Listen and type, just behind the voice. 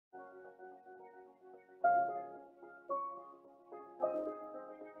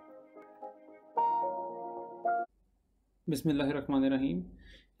Bismillahirrahmanirrahim.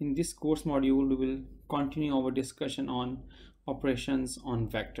 In this course module, we will continue our discussion on operations on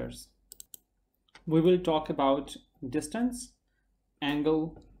vectors. We will talk about distance,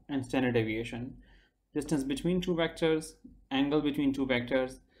 angle, and standard deviation. Distance between two vectors, angle between two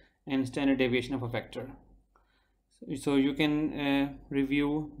vectors, and standard deviation of a vector. So you can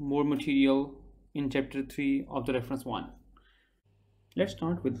review more material in chapter 3 of the reference 1. Let's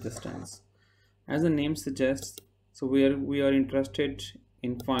start with distance. As the name suggests, so we are interested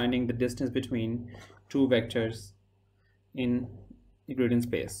in finding the distance between two vectors in Euclidean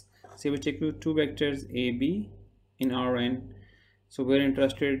space. Say we take two vectors a, b in Rn. So we're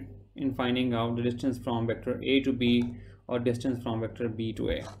interested in finding out the distance from vector a to b or distance from vector b to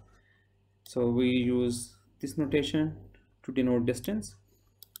a. So we use this notation to denote distance.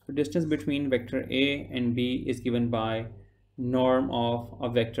 The distance between vector a and b is given by norm of a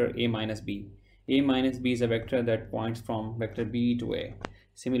vector a minus b. A minus b is a vector that points from vector b to a.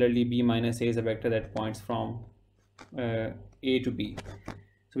 Similarly, b minus a is a vector that points from a to b.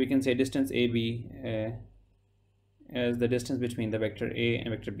 So we can say distance ab as the distance between the vector a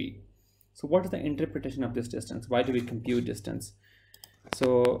and vector b. So what is the interpretation of this distance? Why do we compute distance?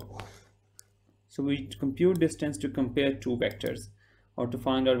 So we compute distance to compare two vectors, or to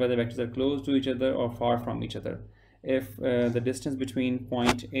find out whether vectors are close to each other or far from each other. If the distance between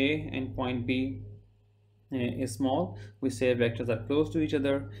point A and point B is small, we say vectors are close to each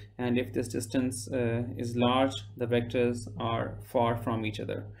other, and if this distance is large, the vectors are far from each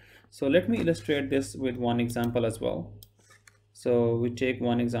other. So let me illustrate this with one example as well. So we take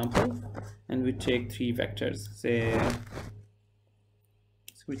one example and we take three vectors.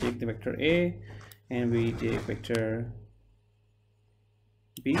 So we take the vector A and we take vector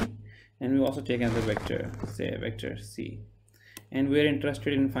B, and we also take another vector, say vector C, and we're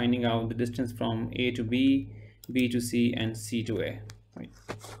interested in finding out the distance from A to B, B to C, and C to A. Right.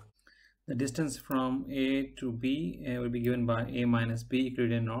 The distance from A to B will be given by A minus B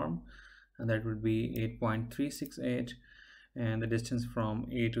Euclidean norm, and that would be 8.368, and the distance from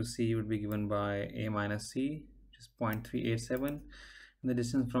A to C would be given by A minus C, which is 0.387, and the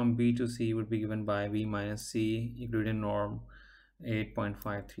distance from B to C would be given by B minus C Euclidean norm,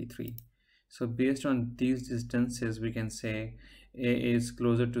 8.533. So based on these distances, we can say A is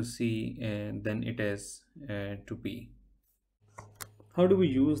closer to C than it is to B. How do we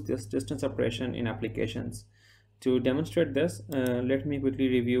use this distance operation in applications? To demonstrate this, let me quickly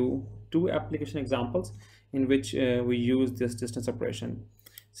review two application examples in which we use this distance operation.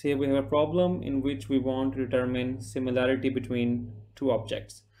 Say we have a problem in which we want to determine similarity between two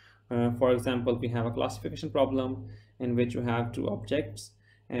objects. For example, we have a classification problem in which we have two objects,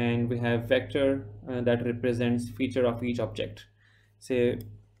 and we have vector that represents feature of each object. Say,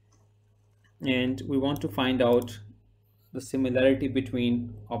 and we want to find out the similarity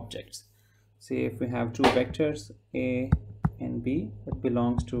between objects. Say if we have two vectors a and b that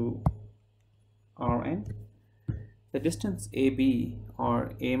belongs to Rn, the distance ab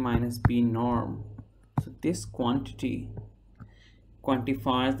or a minus b norm, so this quantity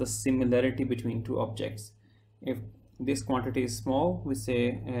quantifies the similarity between two objects. If this quantity is small, we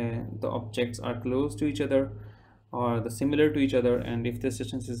say the objects are close to each other or similar to each other, and if this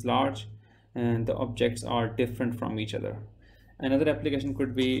distance is large, and the objects are different from each other. Another application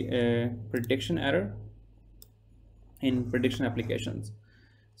could be prediction error in prediction applications.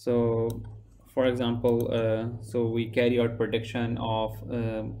 So for example, so we carry out prediction of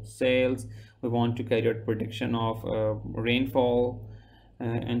sales, we want to carry out prediction of rainfall,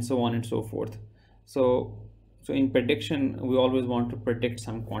 and so on and so forth. So in prediction, we always want to predict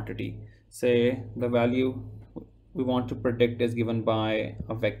some quantity. Say the value we want to predict is given by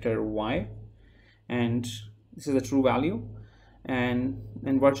a vector y, and this is a true value, and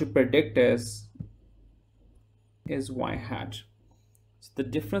what you predict is y hat. So the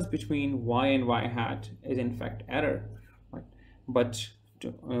difference between y and y hat is in fact error, right? But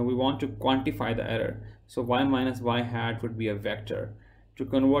we want to quantify the error. So y minus y hat would be a vector. To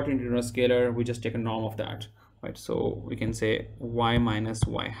convert it into a scalar, we just take a norm of that. Right, so we can say y minus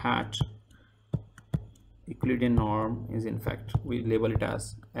y hat Euclidean norm is, in fact, we label it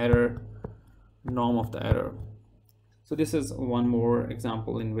as error, norm of the error. So this is one more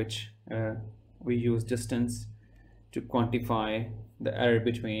example in which we use distance to quantify the error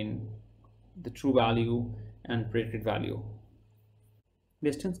between the true value and predicted value.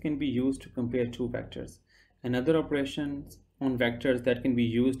 Distance can be used to compare two vectors. Another operation on vectors that can be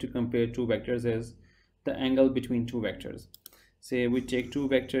used to compare two vectors is the angle between two vectors. Say we take two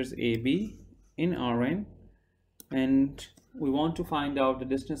vectors AB in Rn, and we want to find out the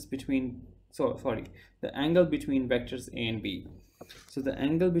distance between so sorry, the angle between vectors A and B. So the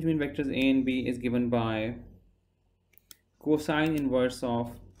angle between vectors A and B is given by cosine inverse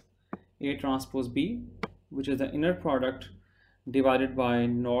of A transpose B, which is the inner product divided by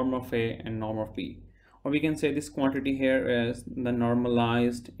norm of A and norm of B. Or we can say this quantity here is the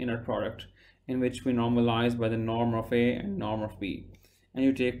normalized inner product, in which we normalize by the norm of A and norm of B, and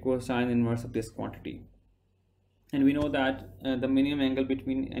you take cosine inverse of this quantity. And we know that the minimum angle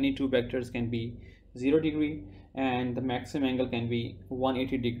between any two vectors can be 0 degree, and the maximum angle can be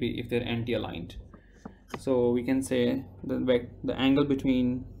 180 degree if they're anti-aligned. So we can say the angle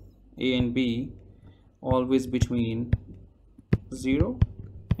between A and B always between 0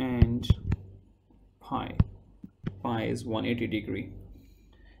 and pi. Pi is 180 degree.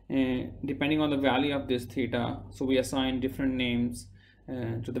 And depending on the value of this theta, so we assign different names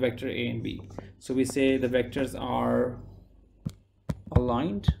to the vector A and B. So we say the vectors are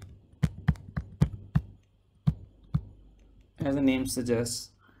aligned, as the name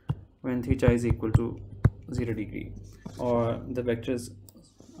suggests, when theta is equal to 0 degree, or the vectors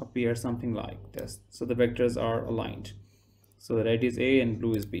appear something like this. So the vectors are aligned. So the red is A and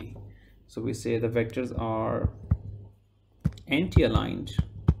blue is B. So we say the vectors are anti-aligned.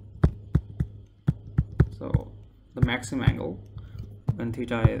 So the maximum angle when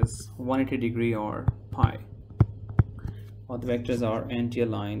theta is 180 degree or pi, or the vectors are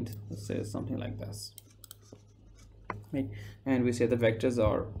anti-aligned, let's say something like this. Okay. And we say the vectors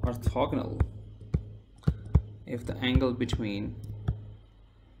are orthogonal if the angle between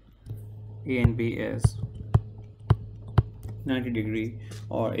A and B is 90 degree,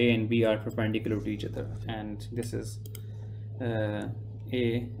 or A and B are perpendicular to each other, and this is A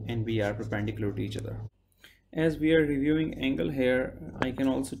and B are perpendicular to each other. As we are reviewing angle here, I can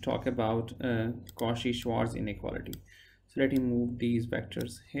also talk about Cauchy-Schwarz inequality. So let me move these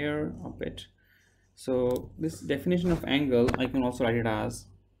vectors here a bit. So this definition of angle, I can also write it as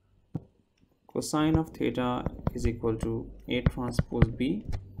cosine of theta is equal to A transpose B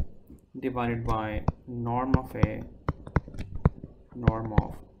divided by norm of A, norm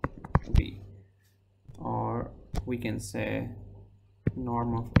of B. Or we can say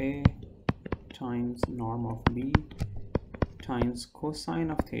norm of A times norm of B times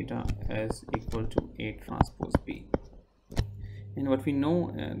cosine of theta is equal to A transpose B. And what we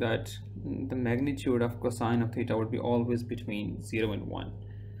know that the magnitude of cosine of theta would be always between 0 and 1.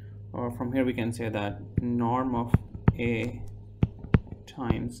 Or from here we can say that norm of A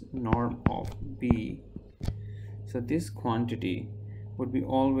times norm of B. So this quantity would be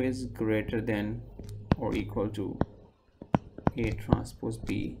always greater than or equal to A transpose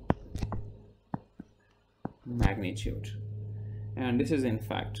B magnitude. And this is in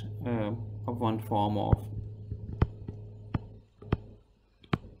fact one form of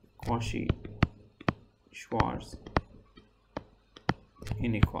Cauchy-Schwarz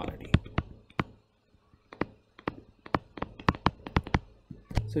inequality.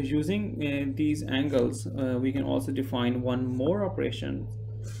 So using these angles, we can also define one more operation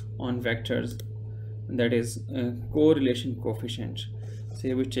on vectors, that is correlation coefficient.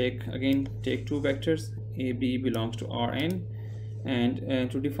 Say we take two vectors, A, B belongs to Rn,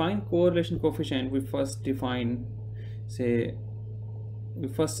 and to define correlation coefficient, we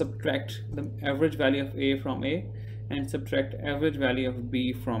first subtract the average value of A from A and subtract average value of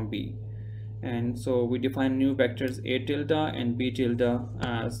B from B. And so we define new vectors A tilde and B tilde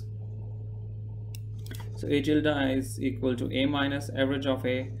as, so A tilde is equal to A minus average of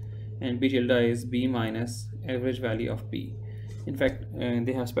A, and B tilde is B minus average value of B. In fact,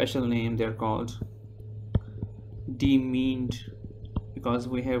 they have special name, they're called demeaned, because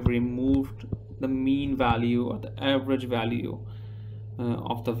we have removed the mean value or the average value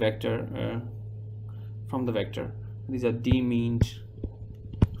of the vector from the vector. These are demeaned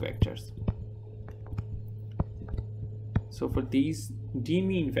vectors. So for these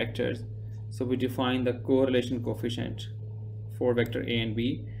demeaned vectors, so we define the correlation coefficient for vector A and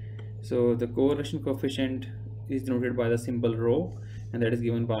B. So the correlation coefficient is denoted by the symbol rho, and that is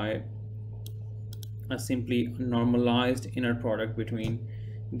given by a simply normalized inner product between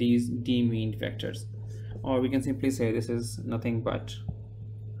these demeaned vectors. Or we can simply say this is nothing but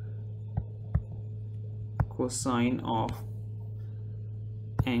cosine of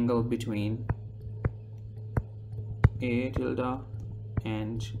angle between A tilde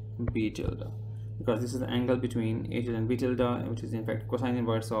and B tilde, because this is the angle between A tilde and B tilde, which is in fact cosine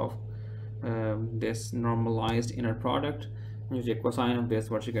inverse of this normalized inner product. And you take cosine of this,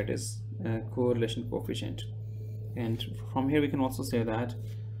 what you get is correlation coefficient. And from here we can also say that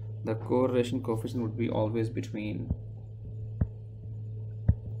the correlation coefficient would be always between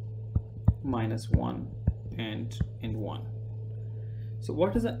 -1 and 1. So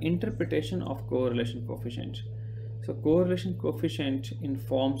what is the interpretation of correlation coefficient? So correlation coefficient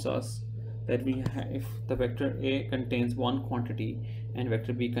informs us that if the vector A contains one quantity and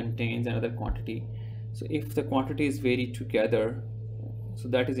vector B contains another quantity, so if the quantities vary together, so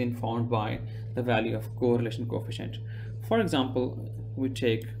that is informed by the value of correlation coefficient. For example, we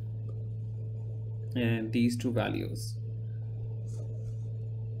take these two values.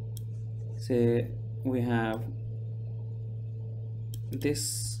 Say we have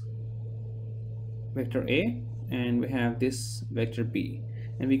this vector A and we have this vector B,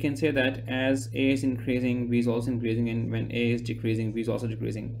 and we can say that as A is increasing, B is also increasing, and when A is decreasing, B is also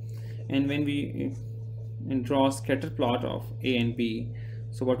decreasing. And when we draw a scatter plot of A and B,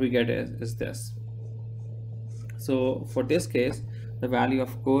 so what we get is this. So for this case, the value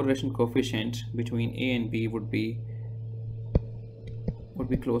of correlation coefficient between A and B would be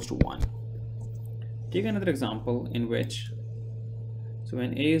close to 1. Take another example in which, so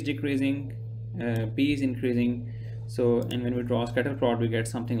when A is decreasing, B is increasing, so and when we draw a scatter plot, we get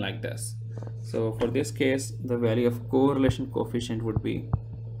something like this. So for this case, the value of correlation coefficient would be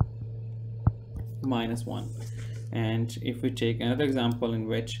 -1. And if we take another example in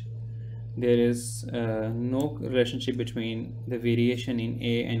which there is no relationship between the variation in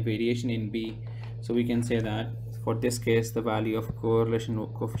A and variation in B, so we can say that for this case the value of correlation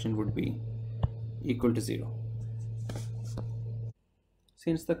coefficient would be equal to 0.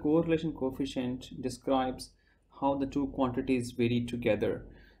 Since the correlation coefficient describes how the two quantities vary together,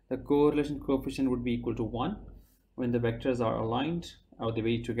 the correlation coefficient would be equal to 1 when the vectors are aligned or they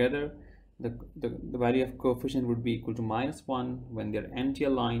vary together. The value of coefficient would be equal to -1 when they're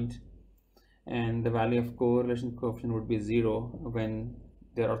anti-aligned, and the value of correlation coefficient would be 0 when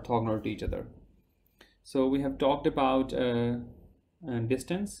they are orthogonal to each other. So we have talked about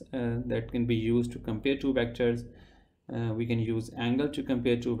distance that can be used to compare two vectors. We can use angle to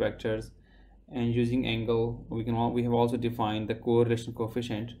compare two vectors, and using angle we have also defined the correlation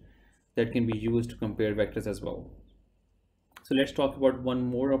coefficient that can be used to compare vectors as well. So let's talk about one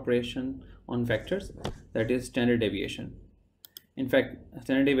more operation on vectors, that is standard deviation. In fact,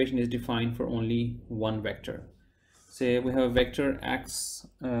 standard deviation is defined for only one vector. Say we have a vector x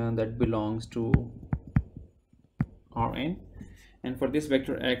that belongs to Rn, and for this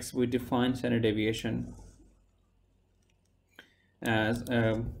vector x we define standard deviation as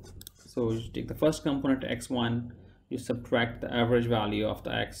so you take the first component x1, you subtract the average value of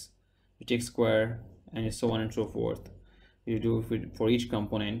the x, you take square, and so on and so forth. You do for each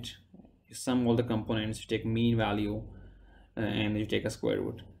component, you sum all the components, you take mean value, and you take a square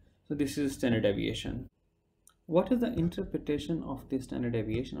root. So this is standard deviation. What is the interpretation of this standard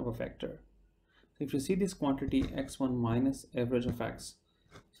deviation of a vector? So if you see this quantity x1 minus average of x,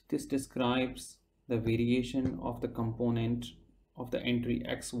 this describes the variation of the component of the entry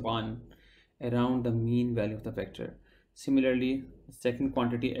x1 around the mean value of the vector. Similarly, the second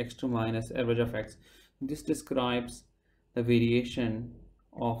quantity x2 minus average of x, this describes the variation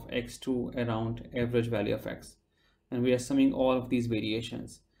of x2 around average value of x, and we are summing all of these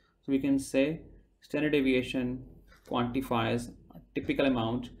variations. So we can say standard deviation quantifies a typical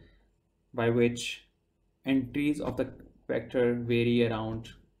amount by which entries of the vector vary around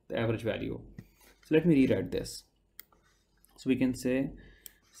the average value. So let me rewrite this. So we can say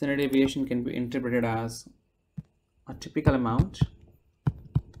standard deviation can be interpreted as a typical amount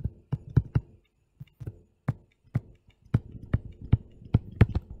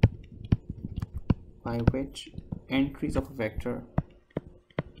by which entries of a vector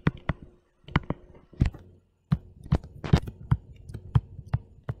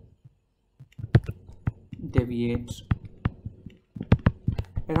deviate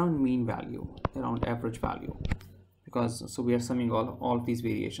around mean value, around average value, because so we are summing all of these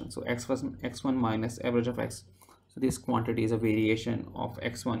variations. So x1 minus average of x, so this quantity is a variation of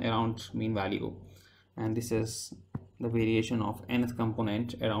x1 around mean value, and this is the variation of nth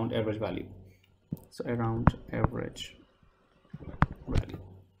component around average value, so around average value.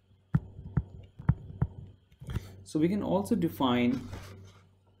 So we can also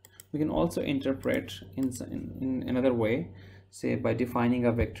interpret in another way, say by defining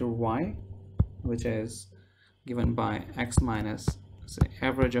a vector y, which is given by x minus, say,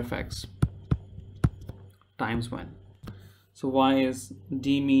 average of x times 1. So y is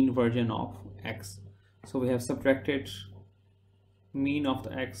d mean version of x. So we have subtracted mean of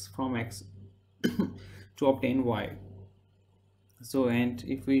the x from x to obtain y. So, and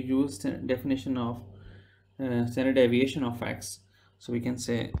if we use the definition of standard deviation of x, so we can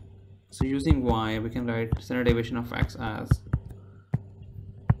say, so using y we can write standard deviation of x as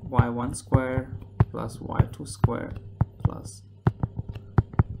y1 square plus y2 square plus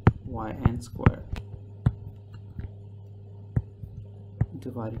yn square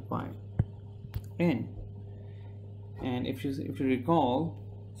divided by n. And if you recall,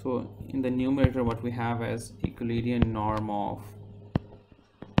 so in the numerator what we have as Euclidean norm of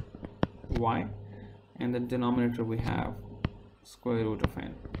y, and the denominator we have square root of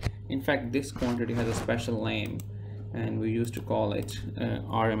n. In fact, this quantity has a special name, and we used to call it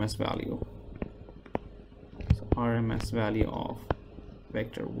RMS value. So RMS value of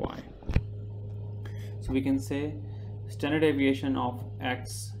vector y. So we can say standard deviation of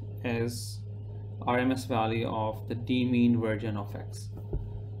x is RMS value of the d-mean version of x.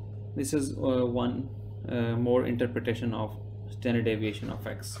 This is one more interpretation of standard deviation of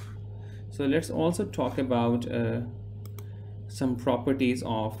x. So let's also talk about some properties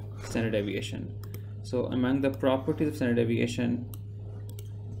of standard deviation. So among the properties of standard deviation,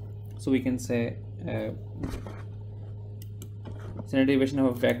 so we can say standard deviation of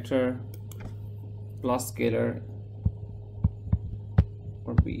a vector plus scalar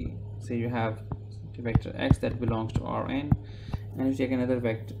would be, say you have a vector x that belongs to Rn, and you take another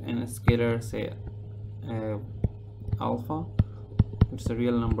vector and a scalar, say alpha, which is a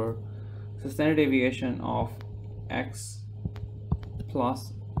real number. So standard deviation of x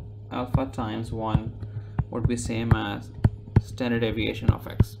plus alpha times 1 would be same as standard deviation of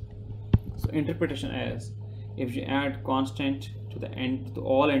x. So interpretation is, if you add constant to the end to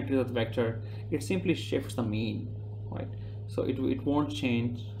all entries of the vector, it simply shifts the mean, right? So it won't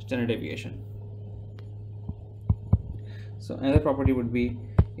change standard deviation. So another property would be,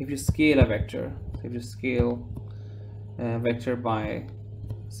 if you scale a vector, so if you scale a vector by,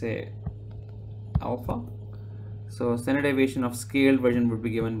 say, alpha, so standard deviation of scaled version would be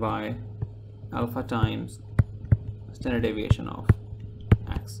given by alpha times standard deviation of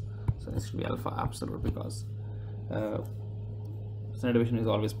x. So this should be alpha absolute, because standard deviation is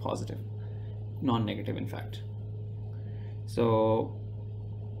always positive, non-negative in fact. So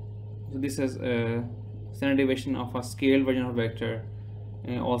this is a standard deviation of a scaled version of a vector,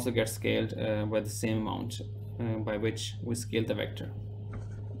 also gets scaled by the same amount by which we scale the vector.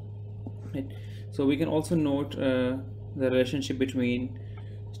 Right. So we can also note the relationship between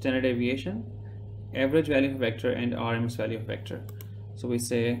standard deviation, average value of a vector, and RMS value of a vector. So we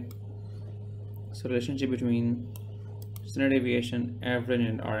say, so relationship between standard deviation, average,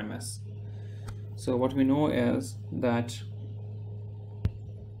 and RMS. So what we know is that,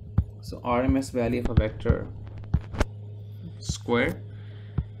 so RMS value of a vector square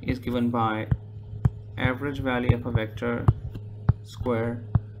is given by average value of a vector square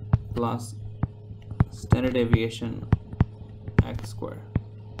plus standard deviation x square.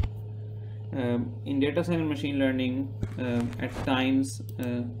 In data science and machine learning, at times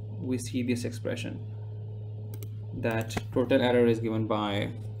we see this expression that total error is given by,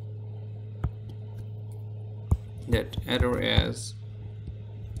 that error is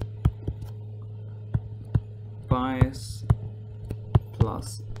bias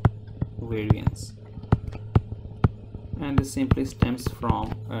plus variance, and this simply stems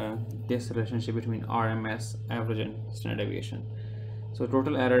from this relationship between RMS, average, and standard deviation. So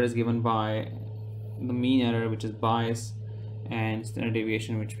total error is given by the mean error, which is bias, and standard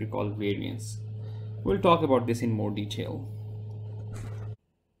deviation, which we call variance. We'll talk about this in more detail.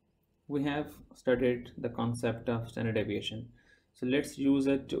 We have studied the concept of standard deviation, so let's use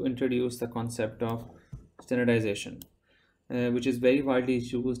it to introduce the concept of standardization, which is very widely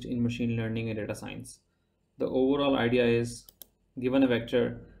used in machine learning and data science. The overall idea is, given a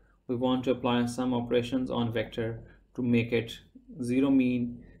vector, we want to apply some operations on vector to make it zero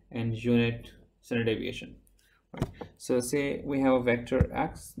mean and unit standard deviation. Right. So say we have a vector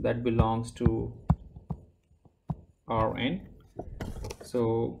x that belongs to Rn.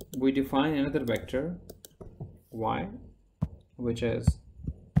 So we define another vector y, which is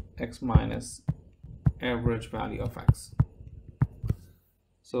x minus average value of x.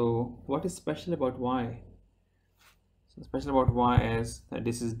 So what is special about y? So special about y is that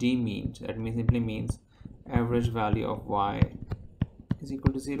this is d-mean. That simply means average value of y is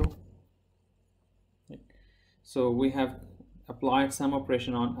equal to 0. Right. So we have applied some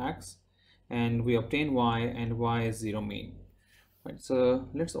operation on x and we obtain y, and y is 0 mean. Right. So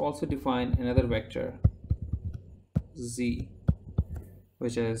let's also define another vector z,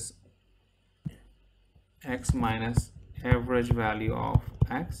 which is x minus average value of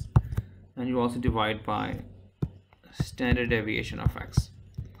x, and you also divide by standard deviation of x.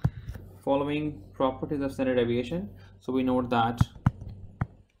 Following properties of standard deviation, so we note that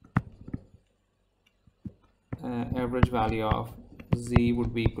average value of z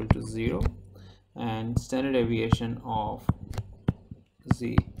would be equal to 0 and standard deviation of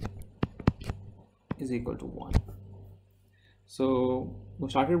z is equal to 1. So we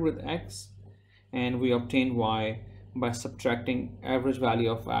started with x and we obtained y by subtracting average value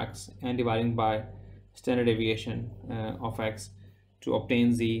of x and dividing by standard deviation of x to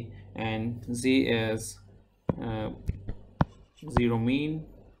obtain z, and z is 0 mean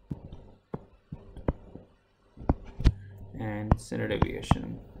and standard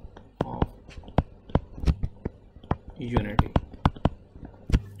deviation of unity.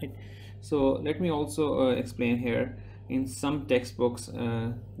 Right. So let me also explain here. In some textbooks,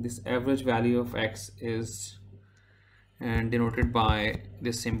 this average value of x is denoted by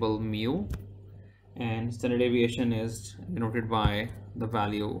this symbol mu, and standard deviation is denoted by the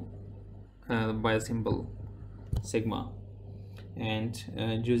value by the symbol sigma.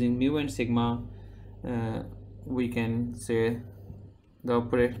 And using mu and sigma, we can say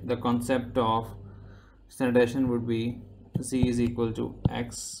the concept of standardization would be z is equal to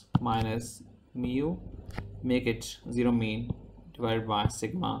x minus mu, make it 0 mean, divided by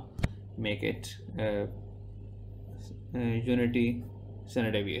sigma, make it unity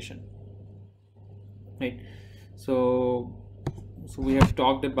standard deviation. Right. So we have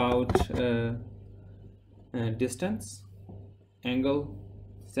talked about distance, angle,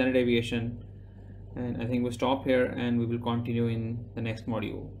 standard deviation, and I think we'll stop here and we will continue in the next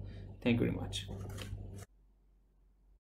module. Thank you very much.